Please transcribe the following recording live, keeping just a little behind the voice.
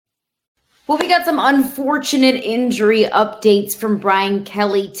Well, we got some unfortunate injury updates from Brian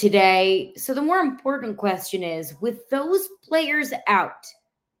Kelly today. So the more important question is, with those players out,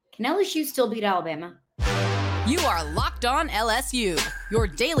 can LSU still beat Alabama? You are Locked On LSU, your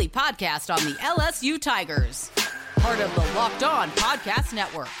daily podcast on the LSU Tigers. Part of the Locked On Podcast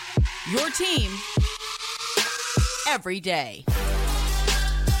Network, your team every day.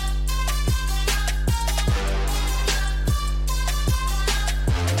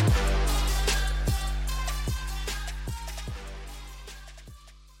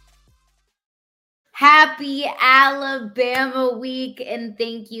 Happy Alabama week, and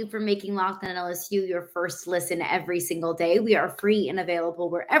thank you for making Locked On LSU your first listen every single day. We are free and available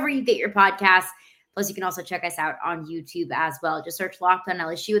wherever you get your podcasts. Plus, you can also check us out on YouTube as well. Just search Locked On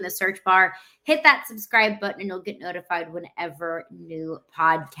LSU in the search bar. Hit that subscribe button, and you'll get notified whenever new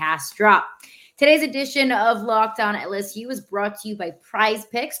podcasts drop. Today's edition of Locked On LSU is brought to you by Prize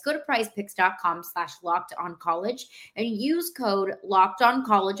Picks. Go to prizepicks.com/lockedoncollege and use code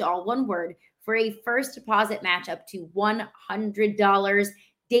LOCKEDONCollege, all one word, for a first deposit match up to $100.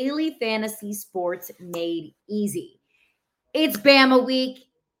 Daily fantasy sports made easy. It's Bama week.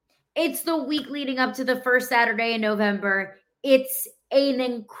 It's the week leading up to the first Saturday in November. It's an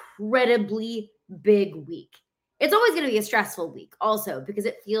incredibly big week. It's always going to be a stressful week also because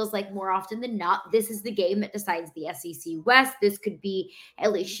it feels like more often than not, this is the game that decides the SEC West. This could be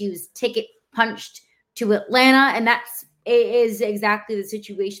LSU's ticket punched to Atlanta, and that's is exactly the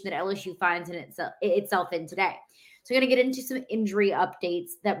situation that LSU finds itself in today. So we're going to get into some injury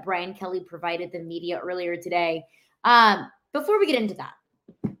updates that Brian Kelly provided the media earlier today. Before we get into that,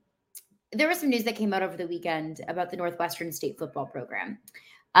 there was some news that came out over the weekend about the Northwestern State football program.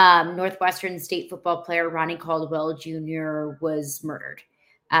 Northwestern State football player Ronnie Caldwell Jr. was murdered,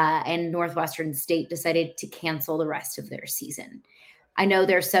 and Northwestern State decided to cancel the rest of their season. I know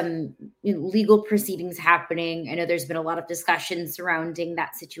there's some legal proceedings happening. I know there's been a lot of discussion surrounding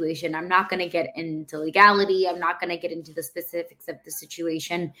that situation. I'm not going to get into legality. I'm not going to get into the specifics of the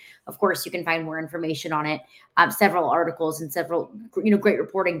situation. Of course, you can find more information on it. Several articles and several, great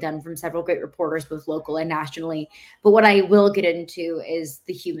reporting done from several great reporters, both local and nationally. But what I will get into is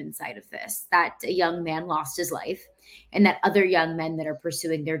the human side of this, that a young man lost his life and that other young men that are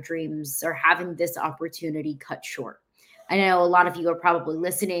pursuing their dreams are having this opportunity cut short. I know a lot of you are probably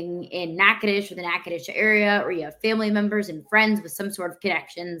listening in Natchitoches or the Natchitoches area, or you have family members and friends with some sort of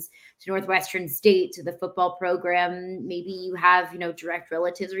connections to Northwestern State, to the football program. Maybe you have, direct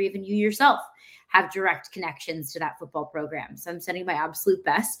relatives, or even you yourself have direct connections to that football program. So I'm sending my absolute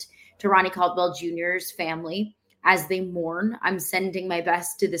best to Ronnie Caldwell Jr.'s family as they mourn. I'm sending my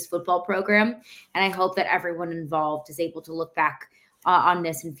best to this football program, and I hope that everyone involved is able to look back on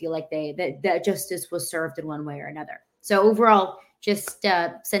this and feel like that justice was served in one way or another. So overall, just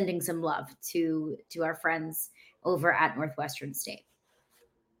sending some love to our friends over at Northwestern State.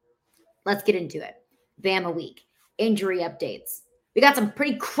 Let's get into it. Bama week, injury updates. We got some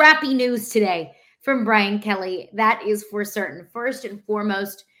pretty crappy news today from Brian Kelly. That is for certain. First and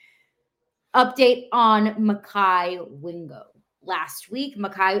foremost, update on Mekhi Wingo.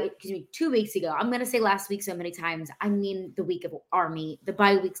 2 weeks ago. I'm going to say last week so many times. I mean the week of Army. The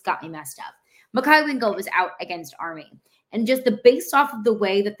bye weeks got me messed up. Mekhi Wingo was out against Army, and just based off of the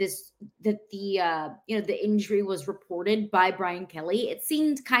way that the injury was reported by Brian Kelly, it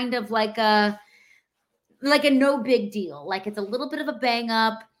seemed kind of like a no big deal. Like it's a little bit of a bang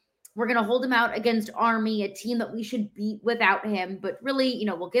up. We're going to hold him out against Army, a team that we should beat without him. But really,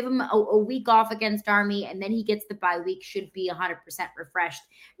 we'll give him a week off against Army, and then he gets the bye week, should be 100% refreshed.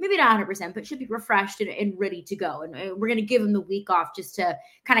 Maybe not 100%, but should be refreshed and ready to go. And we're going to give him the week off just to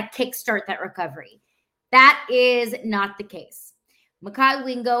kind of kickstart that recovery. That is not the case. Mekhi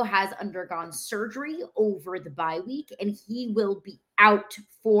Wingo has undergone surgery over the bye week, and he will be out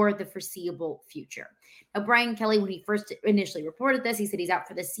for the foreseeable future. Now, Brian Kelly, when he first initially reported this, he said he's out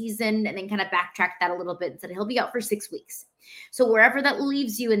for the season, and then kind of backtracked that a little bit and said he'll be out for 6 weeks. So wherever that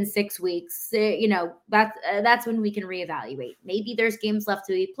leaves you in 6 weeks, that's when we can reevaluate. Maybe there's games left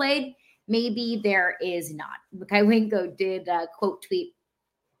to be played. Maybe there is not. Mekhi Wingo did quote tweet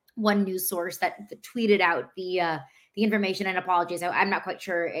one news source that tweeted out the information, and apologies. I'm not quite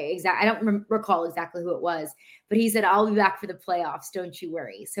sure exactly. I don't recall exactly who it was, but he said, "I'll be back for the playoffs. Don't you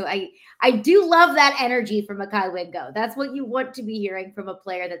worry." So I do love that energy from Mekhi Wingo. That's what you want to be hearing from a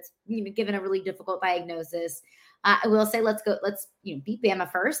player that's given a really difficult diagnosis. I will say, let's beat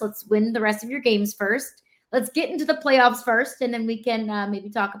Bama first. Let's win the rest of your games first. Let's get into the playoffs first, and then we can maybe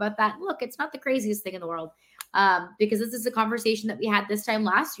talk about that. Look, it's not the craziest thing in the world. because this is a conversation that we had this time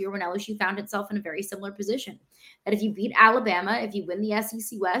last year when LSU found itself in a very similar position. That if you beat Alabama, if you win the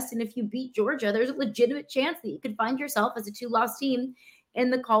SEC West, and if you beat Georgia, there's a legitimate chance that you could find yourself as a 2-loss team in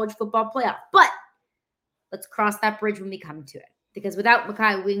the college football playoff. But let's cross that bridge when we come to it. Because without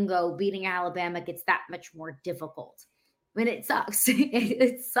Mekhi Wingo, beating Alabama gets that much more difficult. I mean, it sucks.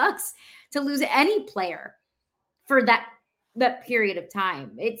 It sucks to lose any player for that period of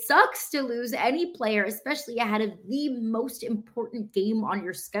time. It sucks to lose any player, especially ahead of the most important game on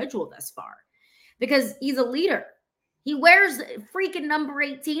your schedule thus far, because he's a leader. He wears freaking number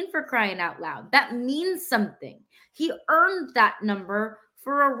 18, for crying out loud. That means something. He earned that number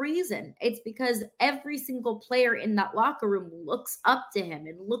for a reason. It's because every single player in that locker room looks up to him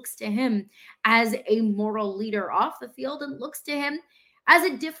and looks to him as a moral leader off the field and looks to him as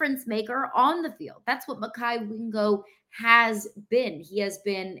a difference maker on the field. That's what Mekhi Wingo has been. He has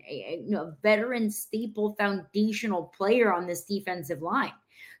been a veteran, staple, foundational player on this defensive line.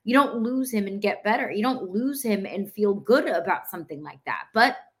 You don't lose him and get better. You don't lose him and feel good about something like that.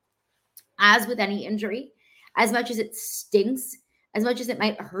 But as with any injury, as much as it stinks, as much as it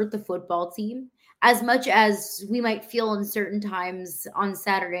might hurt the football team, as much as we might feel in certain times on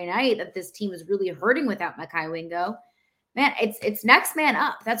Saturday night that this team is really hurting without Mekhi Wingo, man, it's next man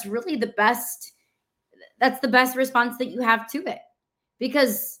up. That's really the best. That's the best response that you have to it,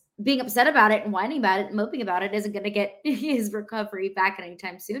 because being upset about it and whining about it and moping about it isn't going to get his recovery back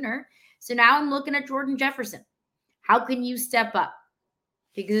anytime sooner. So now I'm looking at Jordan Jefferson. How can you step up?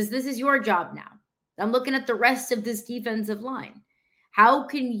 Because this is your job now. I'm looking at the rest of this defensive line. How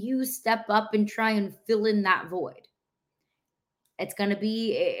can you step up and try and fill in that void? It's going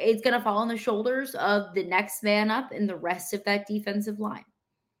to fall on the shoulders of the next man up and the rest of that defensive line.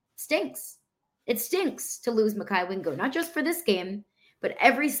 Stinks. It stinks to lose Mekhi Wingo, not just for this game, but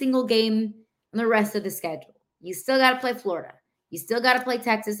every single game on the rest of the schedule. You still got to play Florida. You still got to play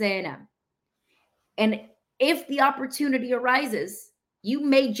Texas A&M. And if the opportunity arises, you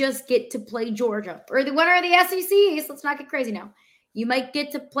may just get to play Georgia or the winner of the SEC. So let's not get crazy now. You might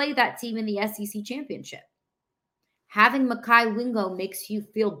get to play that team in the SEC championship. Having Mekhi Wingo makes you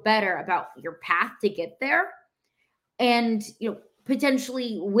feel better about your path to get there and,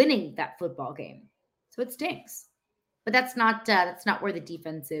 potentially winning that football game. So it stinks. But that's not where the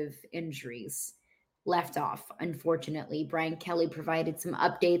defensive injuries left off, unfortunately. Brian Kelly provided some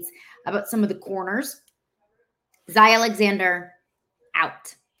updates about some of the corners. Zy Alexander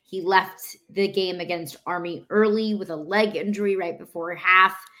out. He left the game against Army early with a leg injury right before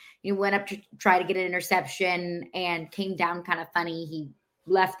half. He went up to try to get an interception and came down kind of funny. He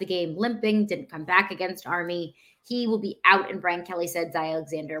left the game limping, didn't come back against Army. He will be out, and Brian Kelly said Zy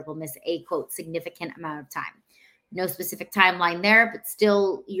Alexander will miss a, quote, significant amount of time. No specific timeline there, but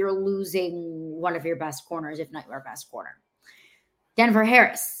still you're losing one of your best corners, if not your best corner. Denver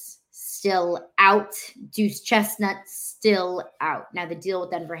Harris, still out. Deuce Chestnut, still out. Now, the deal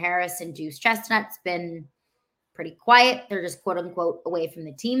with Denver Harris and Deuce Chestnut's been pretty quiet. They're just, quote unquote, away from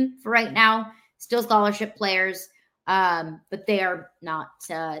the team for right now. Still scholarship players, but they are not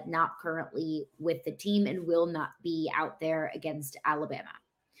currently with the team and will not be out there against Alabama.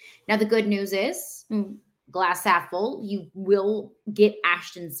 Now, the good news is, glass half full, you will get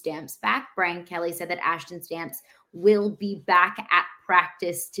Ashton Stamps back. Brian Kelly said that Ashton Stamps will be back at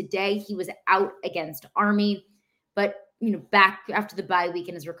practice today. He was out against Army, but back after the bye week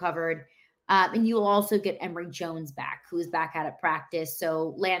and is recovered. And you will also get Emory Jones back, who is back out at practice.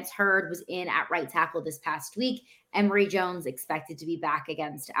 So Lance Hurd was in at right tackle this past week. Emory Jones expected to be back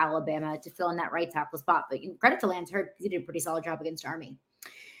against Alabama to fill in that right tackle spot. But credit to Lance Hurd, because he did a pretty solid job against Army.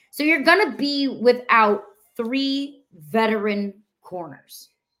 So you're going to be without 3 veteran corners.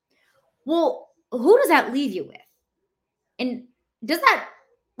 Well, who does that leave you with? And how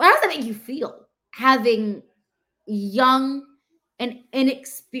does that make you feel, having young and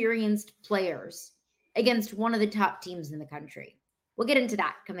inexperienced players against one of the top teams in the country? We'll get into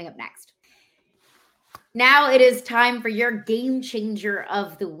that coming up next. Now it is time for your game changer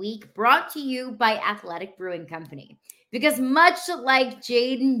of the week, brought to you by Athletic Brewing Company. Because much like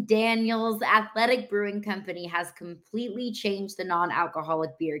Jaden Daniels, Athletic Brewing Company has completely changed the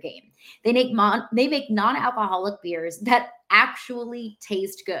non-alcoholic beer game. They make non-alcoholic beers that actually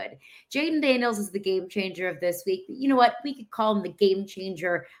taste good. Jaden Daniels is the game changer of this week. But you know what? We could call him the game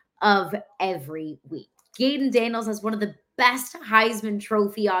changer of every week. Jaden Daniels has one of the best Heisman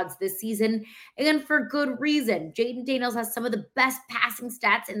Trophy odds this season, and for good reason. Jaden Daniels has some of the best passing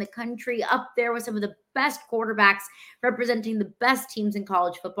stats in the country, up there with some of the best quarterbacks representing the best teams in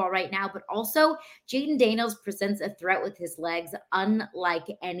college football right now. But also, Jaden Daniels presents a threat with his legs unlike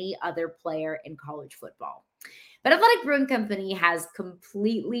any other player in college football. But Athletic Brewing Company has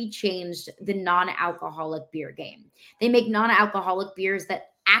completely changed the non-alcoholic beer game. They make non-alcoholic beers that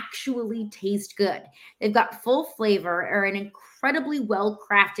actually taste good. They've got full flavor or an incredibly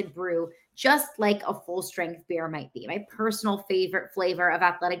well-crafted brew, just like a full-strength beer might be. My personal favorite flavor of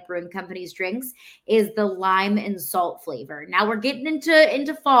Athletic Brewing Company's drinks is the lime and salt flavor. Now we're getting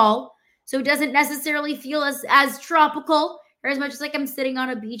into fall, so it doesn't necessarily feel as tropical or as much as like I'm sitting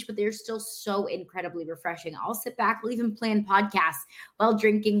on a beach, but they're still so incredibly refreshing. I'll sit back, we'll even plan podcasts while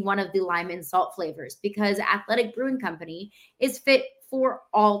drinking one of the lime and salt flavors because Athletic Brewing Company is fit for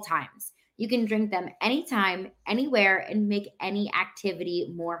all times. You can drink them anytime, anywhere, and make any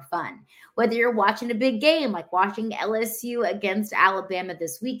activity more fun. Whether you're watching a big game like watching LSU against Alabama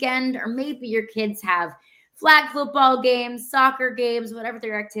this weekend, or maybe your kids have flag football games, soccer games, whatever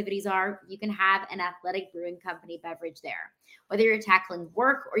their activities are, you can have an Athletic Brewing Company beverage there. Whether you're tackling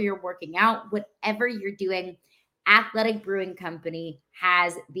work or you're working out, whatever you're doing, Athletic Brewing Company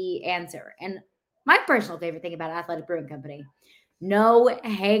has the answer. And my personal favorite thing about Athletic Brewing Company, no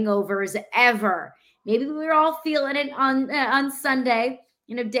hangovers ever. Maybe we were all feeling it on Sunday,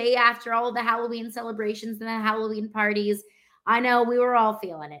 day after all of the Halloween celebrations and the Halloween parties. I know we were all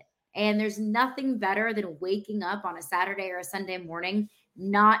feeling it. And there's nothing better than waking up on a Saturday or a Sunday morning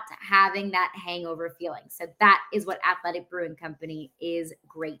not having that hangover feeling. So that is what Athletic Brewing Company is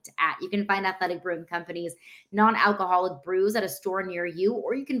great at. You can find Athletic Brewing Company's non-alcoholic brews at a store near you,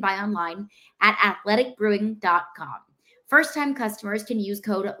 or you can buy online at athleticbrewing.com. First-time customers can use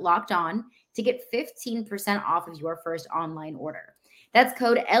code LOCKEDON to get 15% off of your first online order. That's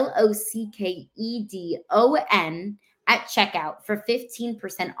code LOCKEDON at checkout for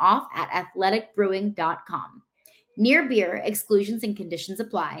 15% off at athleticbrewing.com. Near beer, exclusions and conditions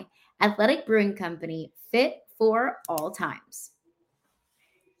apply. Athletic Brewing Company, fit for all times.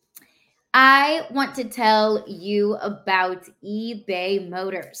 I want to tell you about eBay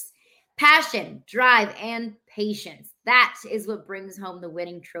Motors. Passion, drive, and patience. That is what brings home the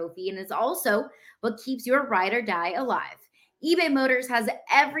winning trophy, and it's also what keeps your ride or die alive. eBay Motors has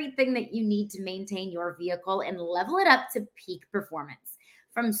everything that you need to maintain your vehicle and level it up to peak performance.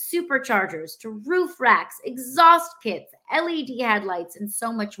 From superchargers to roof racks, exhaust kits, LED headlights, and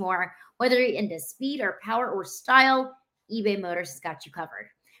so much more. Whether you're into speed or power or style, eBay Motors has got you covered.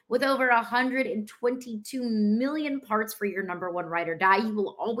 With over 122 million parts for your number one ride or die, you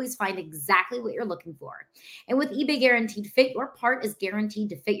will always find exactly what you're looking for. And with eBay Guaranteed Fit, your part is guaranteed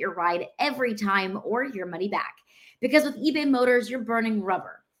to fit your ride every time or your money back. Because with eBay Motors, you're burning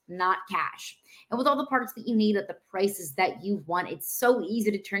rubber, not cash. And with all the parts that you need at the prices that you want, it's so easy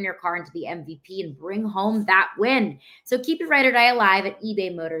to turn your car into the MVP and bring home that win. So keep your ride or die alive at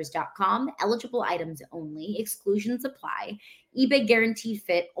ebaymotors.com. Eligible items only. Exclusions apply. eBay Guaranteed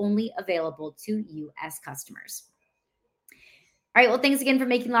Fit only available to U.S. customers. All right, well, thanks again for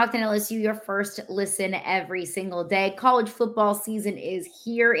making Locked On LSU your first listen every single day. College football season is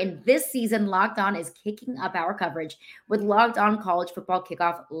here, and this season, Locked On is kicking up our coverage with Locked On College Football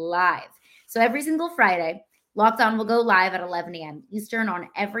Kickoff Live. So every single Friday, Locked On will go live at 11 a.m. Eastern on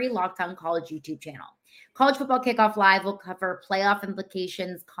every Locked On College YouTube channel. College Football Kickoff Live will cover playoff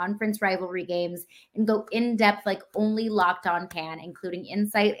implications, conference rivalry games, and go in-depth like only Locked On can, including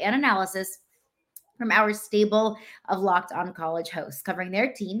insight and analysis from our stable of Locked On College hosts covering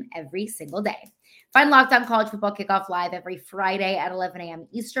their team every single day. Find Locked On College Football Kickoff Live every Friday at 11 a.m.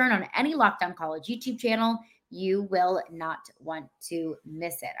 Eastern on any Locked On College YouTube channel. You will not want to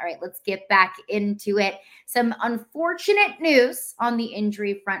miss it. All right, let's get back into it. Some unfortunate news on the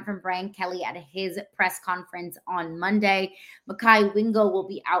injury front from Brian Kelly at his press conference on Monday. Mekhi Wingo will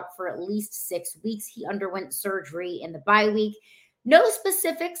be out for at least 6 weeks. He underwent surgery in the bye week. No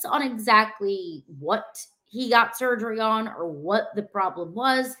specifics on exactly what he got surgery on or what the problem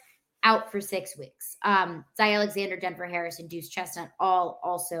was. Out for 6 weeks. Zy Alexander, Denver Harris, and Deuce Chestnut all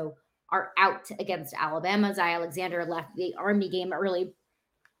also are out against Alabama. Zy Alexander left the Army game early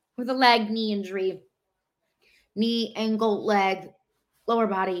with a leg, knee injury, knee, ankle, leg, lower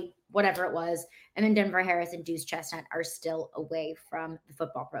body, whatever it was. And then Denver Harris and Deuce Chestnut are still away from the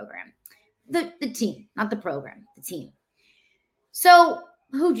football program. The team, not the program, the team. So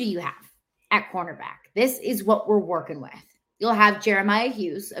who do you have at cornerback? This is what we're working with. You'll have Jeremiah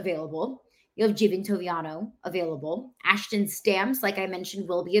Hughes available. You have Javin Toviano available. Ashton Stamps, like I mentioned,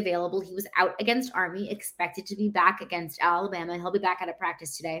 will be available. He was out against Army, expected to be back against Alabama, and he'll be back at a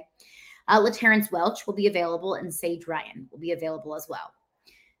practice today. LaTerrence Welch will be available, and Sage Ryan will be available as well.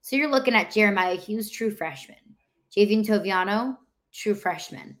 So you're looking at Jeremiah Hughes, true freshman. Javin Toviano, true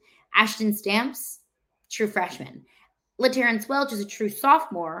freshman. Ashton Stamps, true freshman. LaTerrence Welch is a true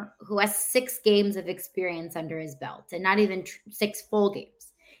sophomore who has 6 games of experience under his belt, and not even 6 full games.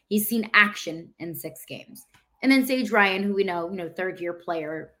 He's seen action in 6 games. And then Sage Ryan, who we know, third-year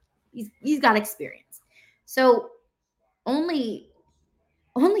player, he's got experience. So only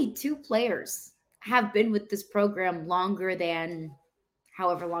 2 players have been with this program longer than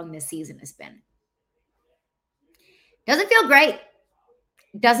however long this season has been. Doesn't feel great.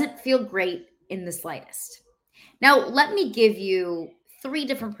 Doesn't feel great in the slightest. Now, let me give you 3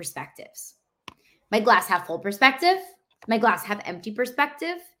 different perspectives. My glass half full perspective, my glass half empty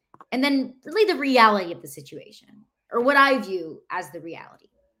perspective, and then really the reality of the situation, or what I view as the reality.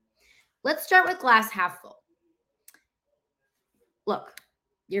 Let's start with glass half full. Look,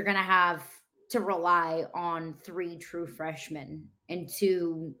 you're going to have to rely on 3 true freshmen and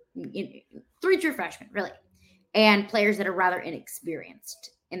 3 true freshmen, really, and players that are rather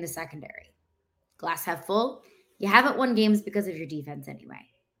inexperienced in the secondary. Glass half full, you haven't won games because of your defense anyway.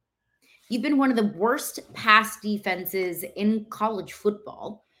 You've been one of the worst pass defenses in college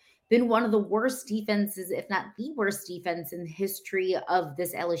football, been one of the worst defenses, if not the worst defense in the history of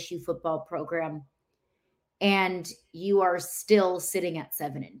this LSU football program, and you are still sitting at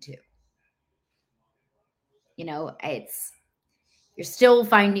 7-2. You're still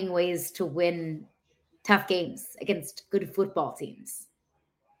finding ways to win tough games against good football teams.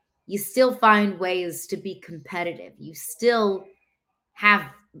 You still find ways to be competitive. You still have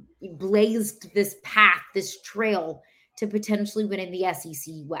blazed this path, this trail to potentially win in the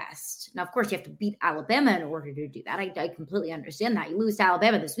SEC West. Now, of course, you have to beat Alabama in order to do that. I completely understand that. You lose to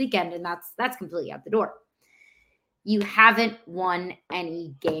Alabama this weekend, and that's completely out the door. You haven't won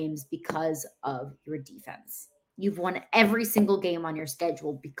any games because of your defense. You've won every single game on your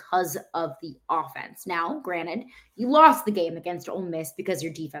schedule because of the offense. Now, granted, you lost the game against Ole Miss because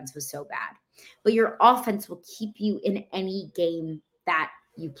your defense was so bad. But your offense will keep you in any game that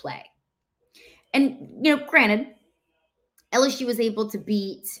you play. And, granted, LSU was able to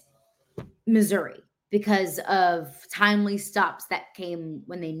beat Missouri because of timely stops that came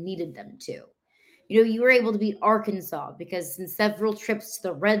when they needed them to. You were able to beat Arkansas because in several trips to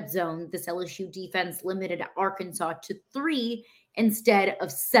the red zone, this LSU defense limited Arkansas to 3 instead of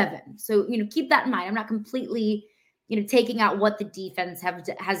 7. So, keep that in mind. I'm not completely, taking out what the defense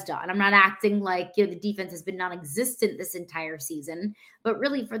has done. I'm not acting like, the defense has been non-existent this entire season. But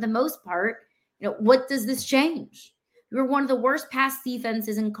really, for the most part, what does this change? You were one of the worst pass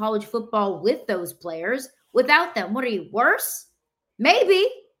defenses in college football with those players. Without them, what are you, worse? Maybe.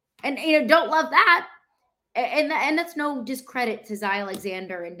 And, don't love that. And that's no discredit to Zy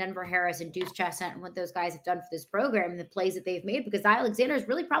Alexander and Denver Harris and Deuce Chestnut and what those guys have done for this program and the plays that they've made, because Zy Alexander has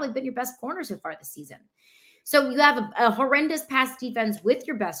really probably been your best corner so far this season. So you have a horrendous pass defense with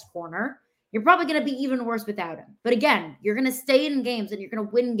your best corner. You're probably going to be even worse without him. But again, you're going to stay in games and you're going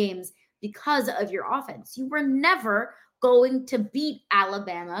to win games because of your offense. You were never going to beat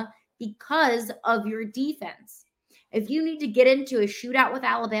Alabama because of your defense. If you need to get into a shootout with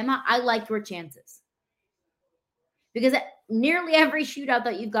Alabama, I like your chances. Because nearly every shootout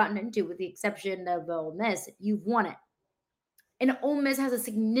that you've gotten into, with the exception of Ole Miss, you've won it. And Ole Miss has a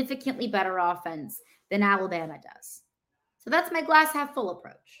significantly better offense than Alabama does. So that's my glass half full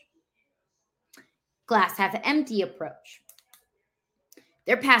approach. Glass half empty approach.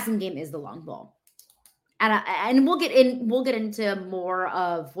 Their passing game is the long ball. And we'll get into more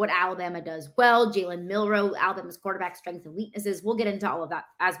of what Alabama does well. Jalen Milroe, Alabama's quarterback strengths and weaknesses. We'll get into all of that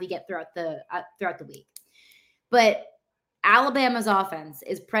as we get throughout the week. But Alabama's offense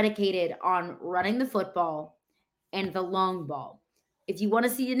is predicated on running the football and the long ball. If you want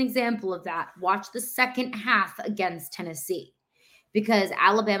to see an example of that, watch the second half against Tennessee, because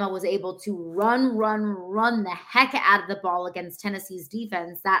Alabama was able to run the heck out of the ball against Tennessee's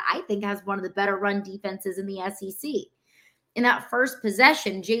defense that I think has one of the better run defenses in the SEC. In that first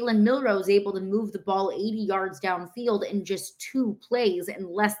possession, Jalen Milroe was able to move the ball 80 yards downfield in just 2 plays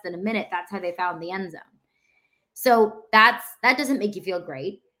in less than a minute. That's how they found the end zone. So that doesn't make you feel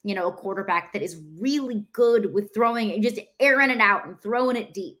great. A quarterback that is really good with throwing and just airing it out and throwing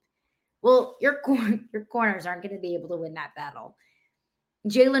it deep. Well, your corners aren't going to be able to win that battle.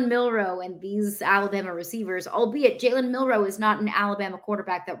 Jalen Milroe and these Alabama receivers, albeit Jalen Milroe is not an Alabama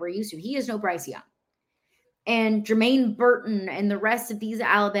quarterback that we're used to. He is no Bryce Young. And Jermaine Burton and the rest of these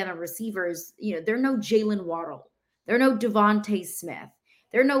Alabama receivers, they're no Jalen Waddle. They're no Devontae Smith.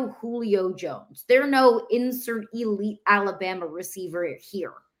 They're no Julio Jones. They're no insert elite Alabama receiver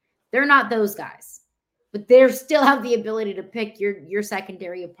here. They're not those guys. But they still have the ability to pick your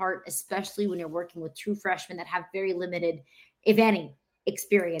secondary apart, especially when you're working with true freshmen that have very limited, if any,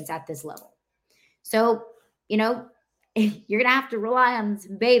 experience at this level. So, you're going to have to rely on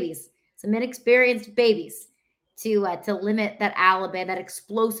some babies, some inexperienced babies to limit that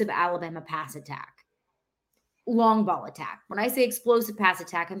explosive Alabama pass attack. Long ball attack. When I say explosive pass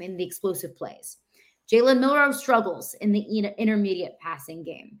attack, I mean the explosive plays. Jalen Milroe struggles in the intermediate passing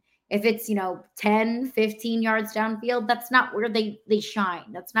game. If it's, 10, 15 yards downfield, that's not where they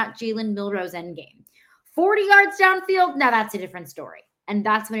shine. That's not Jalen Milroe's end game. 40 yards downfield, now that's a different story. And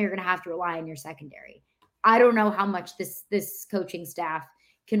that's when you're going to have to rely on your secondary. I don't know how much this coaching staff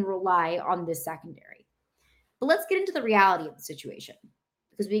can rely on this secondary. But let's get into the reality of the situation,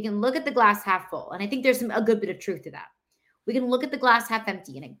 because we can look at the glass half full. And I think there's a good bit of truth to that. We can look at the glass half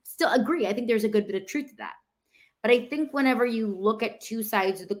empty. And I still agree. I think there's a good bit of truth to that. But I think whenever you look at two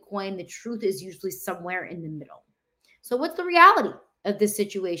sides of the coin, the truth is usually somewhere in the middle. So what's the reality of this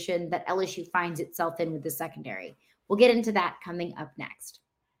situation that LSU finds itself in with the secondary? We'll get into that coming up next.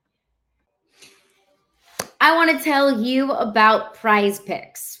 I want to tell you about Prize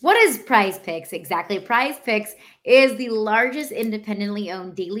Picks. What is Prize Picks exactly? Prize Picks is the largest independently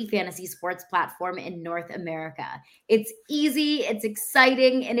owned daily fantasy sports platform in North America. It's easy, it's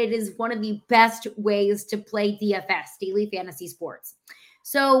exciting, and it is one of the best ways to play DFS, daily fantasy sports.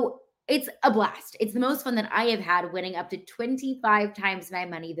 So it's a blast. It's the most fun that I have had, winning up to 25 times my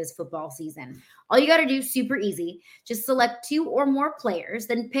money this football season. All you got to do, super easy, just select 2 or more players,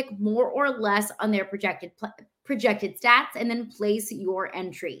 then pick more or less on their projected stats, and then place your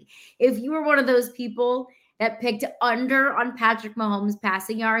entry. If you were one of those people that picked under on Patrick Mahomes'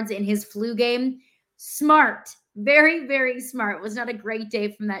 passing yards in his flu game, smart, very, very smart. It was not a great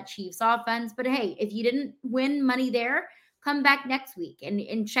day from that Chiefs offense, but hey, if you didn't win money there, come back next week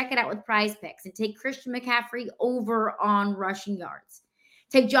and check it out with Prize Picks and take Christian McCaffrey over on rushing yards.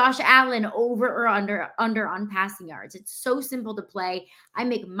 Take Josh Allen over or under on passing yards. It's so simple to play. I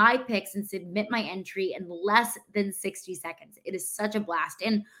make my picks and submit my entry in less than 60 seconds. It is such a blast.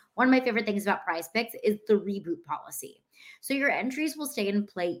 And one of my favorite things about Prize Picks is the reboot policy. So your entries will stay in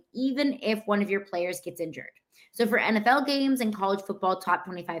play even if one of your players gets injured. So for NFL games and college football top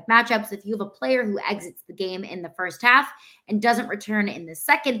 25 matchups, if you have a player who exits the game in the first half and doesn't return in the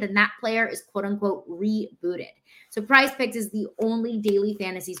second, then that player is quote unquote rebooted. So Prize Picks is the only daily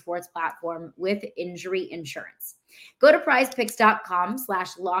fantasy sports platform with injury insurance. Go to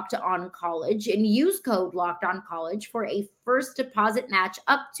prizepicks.com/lockedoncollege and use code lockedoncollege for a first deposit match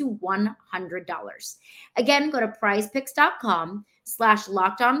up to $100. Again, go to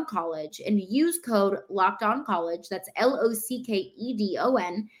prizepicks.com/lockedoncollege and use code lockedoncollege. That's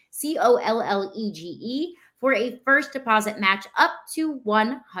LOCKEDONCOLLEGE for a first deposit match up to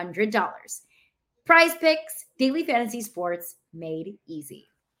 $100. Prize Picks, daily fantasy sports made easy.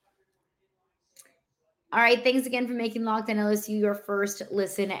 All right, thanks again for making Locked On LSU your first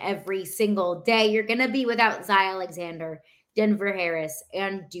listen every single day. You're going to be without Zy Alexander, Denver Harris,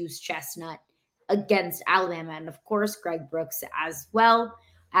 and Deuce Chestnut against Alabama. And of course, Greg Brooks as well,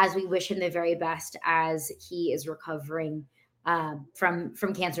 as we wish him the very best as he is recovering from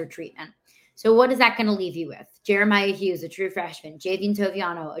cancer treatment. So what is that going to leave you with? Jeremiah Hughes, a true freshman. Javian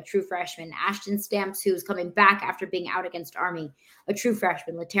Toviano, a true freshman. Ashton Stamps, who's coming back after being out against Army, a true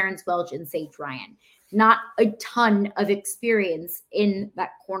freshman. LaTerrence Welch and Sage Ryan. Not a ton of experience in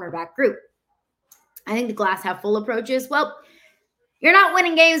that cornerback group. I think the glass half full approach is, well, you're not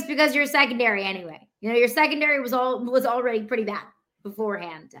winning games because you're secondary anyway. Your secondary was already pretty bad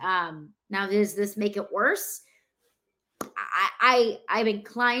beforehand. Now, does this make it worse? I'm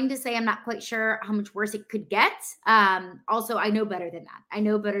inclined to say I'm not quite sure how much worse it could get. Also, I know better than that. I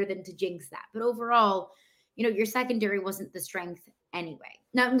know better than to jinx that. But overall, your secondary wasn't the strength anyway.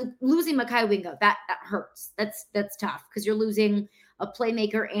 Now, losing Mekhi Wingo, that hurts. That's tough because you're losing a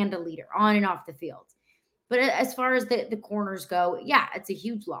playmaker and a leader on and off the field. But as far as the corners go, yeah, it's a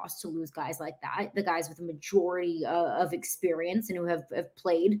huge loss to lose guys like that. The guys with a majority of experience and who have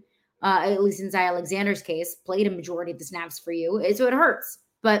played, at least in Zy Alexander's case, played a majority of the snaps for you. So it hurts.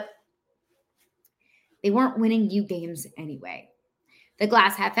 But they weren't winning you games anyway. The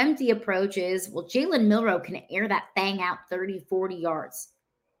glass half empty approach is, well, Jalen Milroe can air that thing out 30, 40 yards.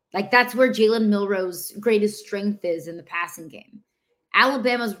 Like that's where Jalen Milroe's greatest strength is in the passing game.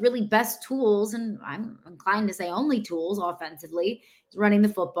 Alabama's really best tools, and I'm inclined to say only tools offensively, is running the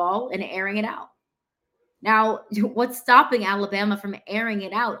football and airing it out. Now, what's stopping Alabama from airing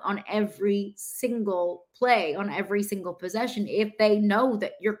it out on every single play, on every single possession, if they know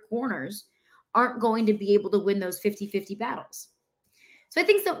that your corners aren't going to be able to win those 50-50 battles? So I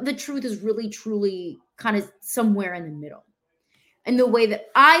think the truth is really, truly kind of somewhere in the middle. And the way that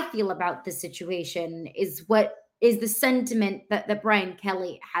I feel about this situation is what is the sentiment that Brian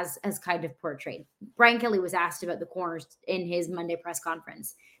Kelly has kind of portrayed. Brian Kelly was asked about the corners in his Monday press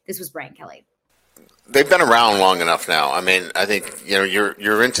conference. This was Brian Kelly. They've been around long enough now. I mean, I think,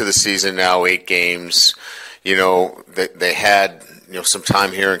 you're into the season now, 8 games. They had, some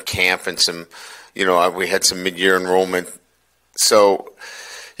time here in camp and some, we had some mid-year enrollment. So,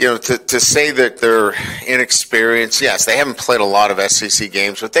 to say that they're inexperienced, yes, they haven't played a lot of SEC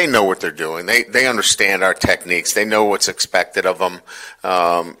games, but they know what they're doing. They understand our techniques. They know what's expected of them.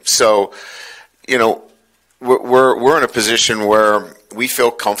 We're in a position where we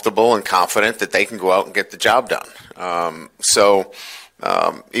feel comfortable and confident that they can go out and get the job done.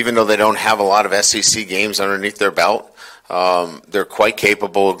 Even though they don't have a lot of SEC games underneath their belt, they're quite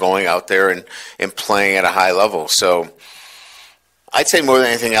capable of going out there and playing at a high level. So I'd say more than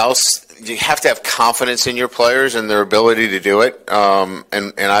anything else, you have to have confidence in your players and their ability to do it.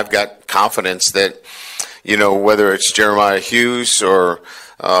 And I've got confidence that, whether it's Jeremiah Hughes or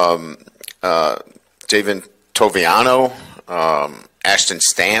Javen Toviano, Ashton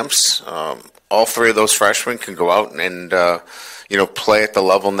Stamps, all 3 of those freshmen can go out and play at the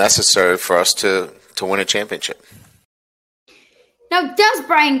level necessary for us to win a championship. Now, does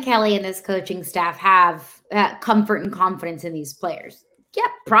Brian Kelly and this coaching staff have comfort and confidence in these players? Yeah,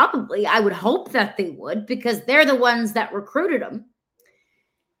 probably. I would hope that they would, because they're the ones that recruited them.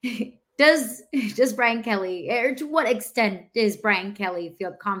 Does Brian Kelly, or to what extent does Brian Kelly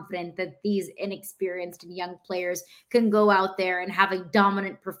feel confident that these inexperienced and young players can go out there and have a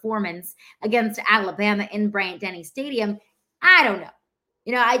dominant performance against Alabama in Bryant-Denny Stadium? I don't know.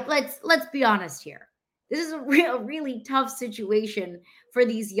 Let's be honest here. This is a really tough situation for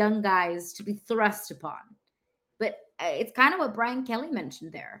these young guys to be thrust upon. But it's kind of what Brian Kelly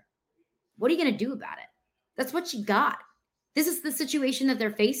mentioned there. What are you going to do about it? That's what you got. This is the situation that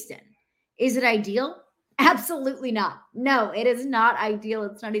they're faced in. Is it ideal? Absolutely not. No, it is not ideal.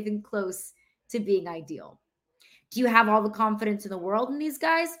 It's not even close to being ideal. Do you have all the confidence in the world in these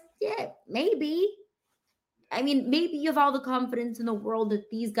guys? Yeah, maybe. I mean, maybe you have all the confidence in the world that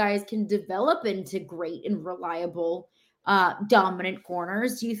these guys can develop into great and reliable, dominant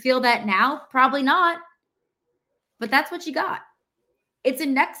corners. Do you feel that now? Probably not. But that's what you got. It's a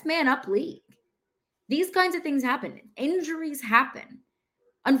next man up league. These kinds of things happen. Injuries happen.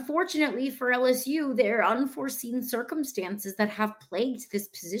 Unfortunately for LSU, there are unforeseen circumstances that have plagued this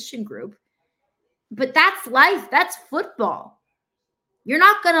position group. But that's life. That's football. You're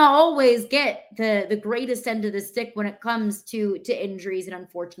not going to always get the greatest end of the stick when it comes to injuries and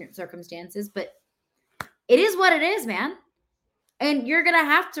unfortunate circumstances. But it is what it is, man. And you're going to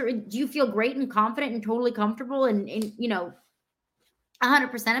have to, do you feel great and confident and totally comfortable and 100%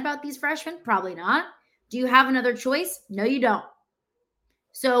 about these freshmen? Probably not. Do you have another choice? No, you don't.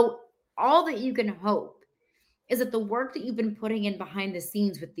 So all that you can hope is that the work that you've been putting in behind the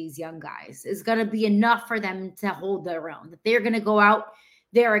scenes with these young guys is going to be enough for them to hold their own, that they're going to go out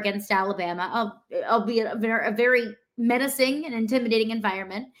there against Alabama, albeit a very menacing and intimidating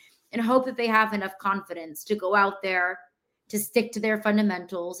environment, and hope that they have enough confidence to go out there, to stick to their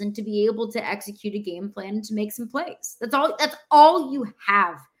fundamentals, and to be able to execute a game plan and to make some plays. That's all you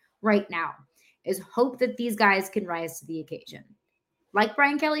have right now, is hope that these guys can rise to the occasion. Like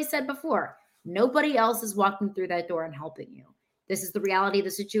Brian Kelly said before, nobody else is walking through that door and helping you. This is the reality of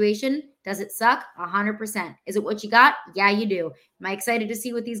the situation. Does it suck? 100%. Is it what you got? Yeah, you do. Am I excited to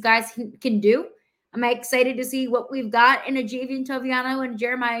see what these guys can do? Am I excited to see what we've got in a Javian Toviano and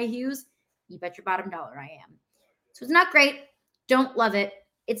Jeremiah Hughes? You bet your bottom dollar I am. So it's not great. Don't love it.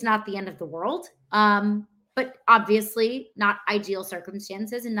 It's not the end of the world. But obviously not ideal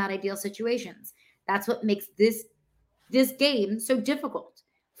circumstances and not ideal situations. That's what makes this game so difficult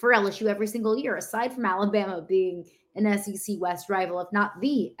for LSU every single year, aside from Alabama being an SEC West rival, if not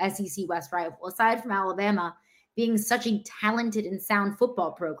the SEC West rival, aside from Alabama being such a talented and sound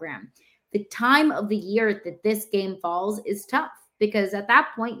football program. The time of the year that this game falls is tough, because at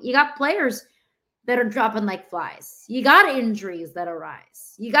that point, you got players that are dropping like flies. You got injuries that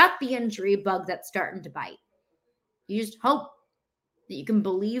arise. You got the injury bug that's starting to bite. You just hope that you can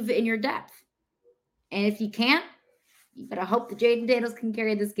believe in your depth. And if you can't, you better hope that Jaden Daniels can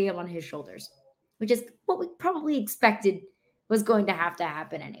carry this game on his shoulders, which is what we probably expected was going to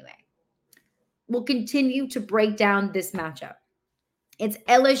happen anyway. We'll continue to break down this matchup It's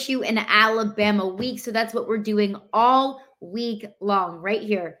LSU and Alabama week. So that's what we're doing all week long right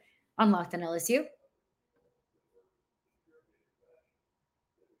here on Locked on LSU.